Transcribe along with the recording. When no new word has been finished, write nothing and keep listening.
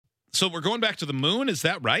So we're going back to the moon. Is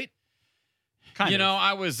that right? You know,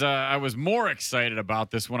 I was more excited about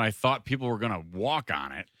this when I thought people were going to walk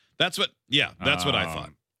on it. That's what I thought.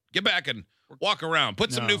 Get back and walk around.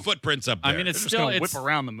 Put some new footprints up there. I mean, it's They're still just gonna whip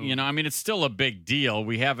around the moon. You know, I mean, it's still a big deal.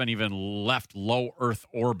 We haven't even left low Earth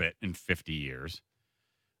orbit in 50 years.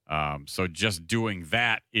 So just doing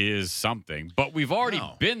that is something. But we've already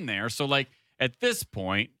been there. So, like, at this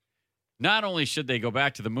point, not only should they go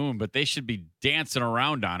back to the moon, but they should be dancing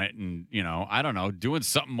around on it and, you know, I don't know, doing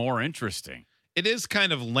something more interesting. It is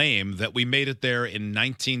kind of lame that we made it there in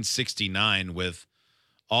 1969 with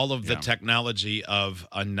all of the technology of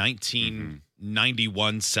a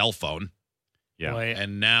 1991 cell phone. Yeah. Boy,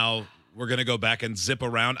 And now we're going to go back and zip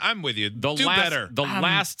around. I'm with you. Do last, better. The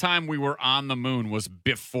last time we were on the moon was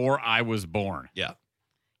before I was born. Yeah.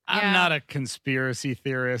 I'm not a conspiracy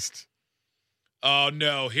theorist. Oh,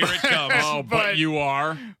 no. Here it comes. Oh, but you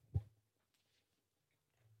are.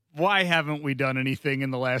 Why haven't we done anything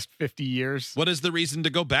in the last 50 years? What is the reason to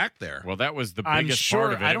go back there? Well, that was the I'm biggest sure.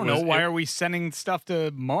 part of it. I don't know. Why are we sending stuff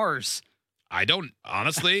to Mars? I don't,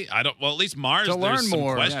 honestly, well, at least Mars, To learn there's some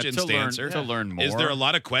more. questions to learn, answer. To learn more. Is there a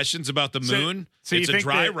lot of questions about the moon? so you It's a think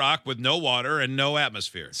dry that- rock with no water and no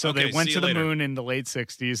atmosphere. So Okay, they went see to you the later. moon in the late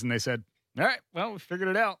 60s and they said, all right, well, we figured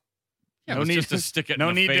it out. Yeah, no it was need just to stick it no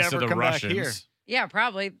in the need to face ever of the come back Russians. here. Yeah,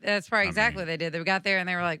 probably. That's probably I exactly mean- what they did. They got there and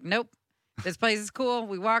they were like, nope, this place is cool.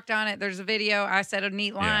 We walked on it. There's a video. I said a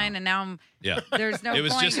neat line, and now there's no It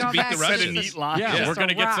was point just to going beat back. the It's Russians. Said a just- neat line. Yeah, Yeah. we're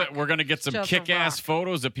gonna Just a get we're gonna get some Just a kick-ass rock.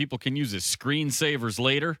 photos that people can use as screensavers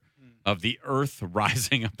later of the Earth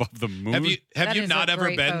rising above the moon. Have you That you is not a ever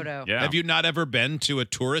great been? photo. Yeah. Have you not ever been to a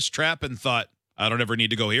tourist trap and thought, I don't ever need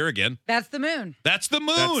to go here again? That's the moon. That's the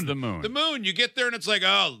moon. That's the moon. The moon. You get there and it's like,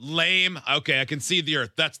 oh, lame. Okay, I can see the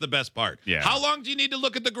Earth. That's the best part. Yeah. How long do you need to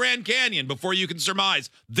look at the Grand Canyon before you can surmise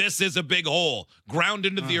this is a big hole ground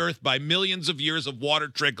into the Earth by millions of years of water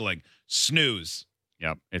trickling? Snooze.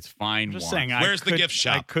 Yep, it's fine. I'm just wine. saying, Where's the gift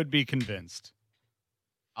shop? I could be convinced.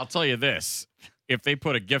 I'll tell you this: if they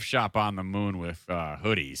put a gift shop on the moon with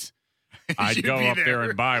hoodies, I'd should go be up there there.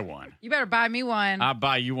 and buy one. You better buy me one. I'll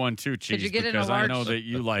buy you one too, Cheese, you get it in a because I know large- that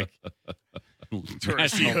you like Touristy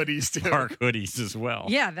National hoodies, too. Park hoodies as well.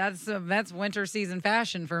 yeah, that's winter season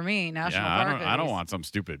fashion for me. National Yeah, Park. I don't hoodies. want some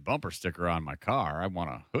stupid bumper sticker on my car. I want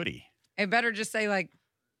a hoodie. It better just say like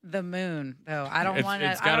the moon, though. I don't It's- want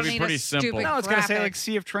to. it's I gotta don't be need pretty a simple. stupid No, it's got to say like graphic.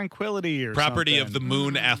 Sea of Tranquility or Property something. of the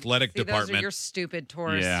Moon Athletic See, those Department. are your stupid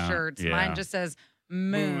tourist Yeah, shirts. yeah. Mine just says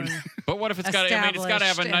moon. But what if it's got? I mean, it's got to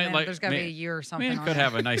have a established, and nice then like. there's got to be a year or I something. mean, it on could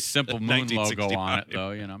have a nice simple moon logo on it, 1965.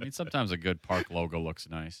 though. You know, I mean, sometimes a good park logo looks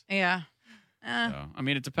nice. Yeah. So, I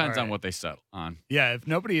mean, it depends All on right. what they settle on. Yeah, if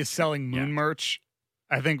nobody is selling moon Yeah. merch,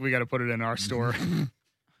 I think we got to put it in our store.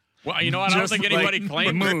 Well, you know what? I don't Just think anybody like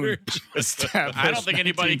claimed the moon. merch. I don't think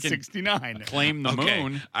anybody can 1969. claim the Okay,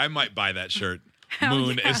 moon. I might buy that shirt. Hell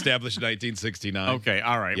Moon yeah. established 1969. Okay,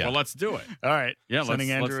 all right. Yeah. Well, let's do it. All right. Yeah, Sending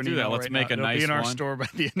let's Andrew an do that. email Let's right make now. a It'll nice be in our one. store by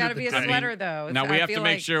the end Got to of be the a day. sweater though. Now we I have to feel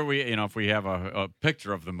make like- sure if we have a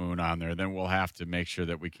picture of the moon on there, then we'll have to make sure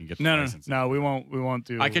that we can get the No, license. no, we won't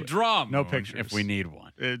do. I could draw a no moon pictures if we need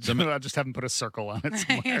one. I'll just have him put a circle on it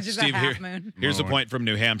somewhere. just Steve, a half here- moon. Here's a Moon. point from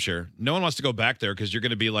New Hampshire. No one wants to go back there because you're going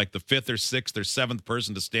to be like the 5th or 6th or 7th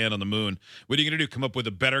person to stand on the moon. What are you going to do? Come up with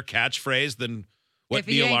a better catchphrase than what If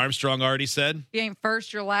you Neil ain't- Armstrong already said? If you ain't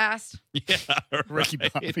first, you're last. Yeah, Ricky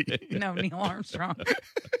right. Bobby. No, Neil Armstrong.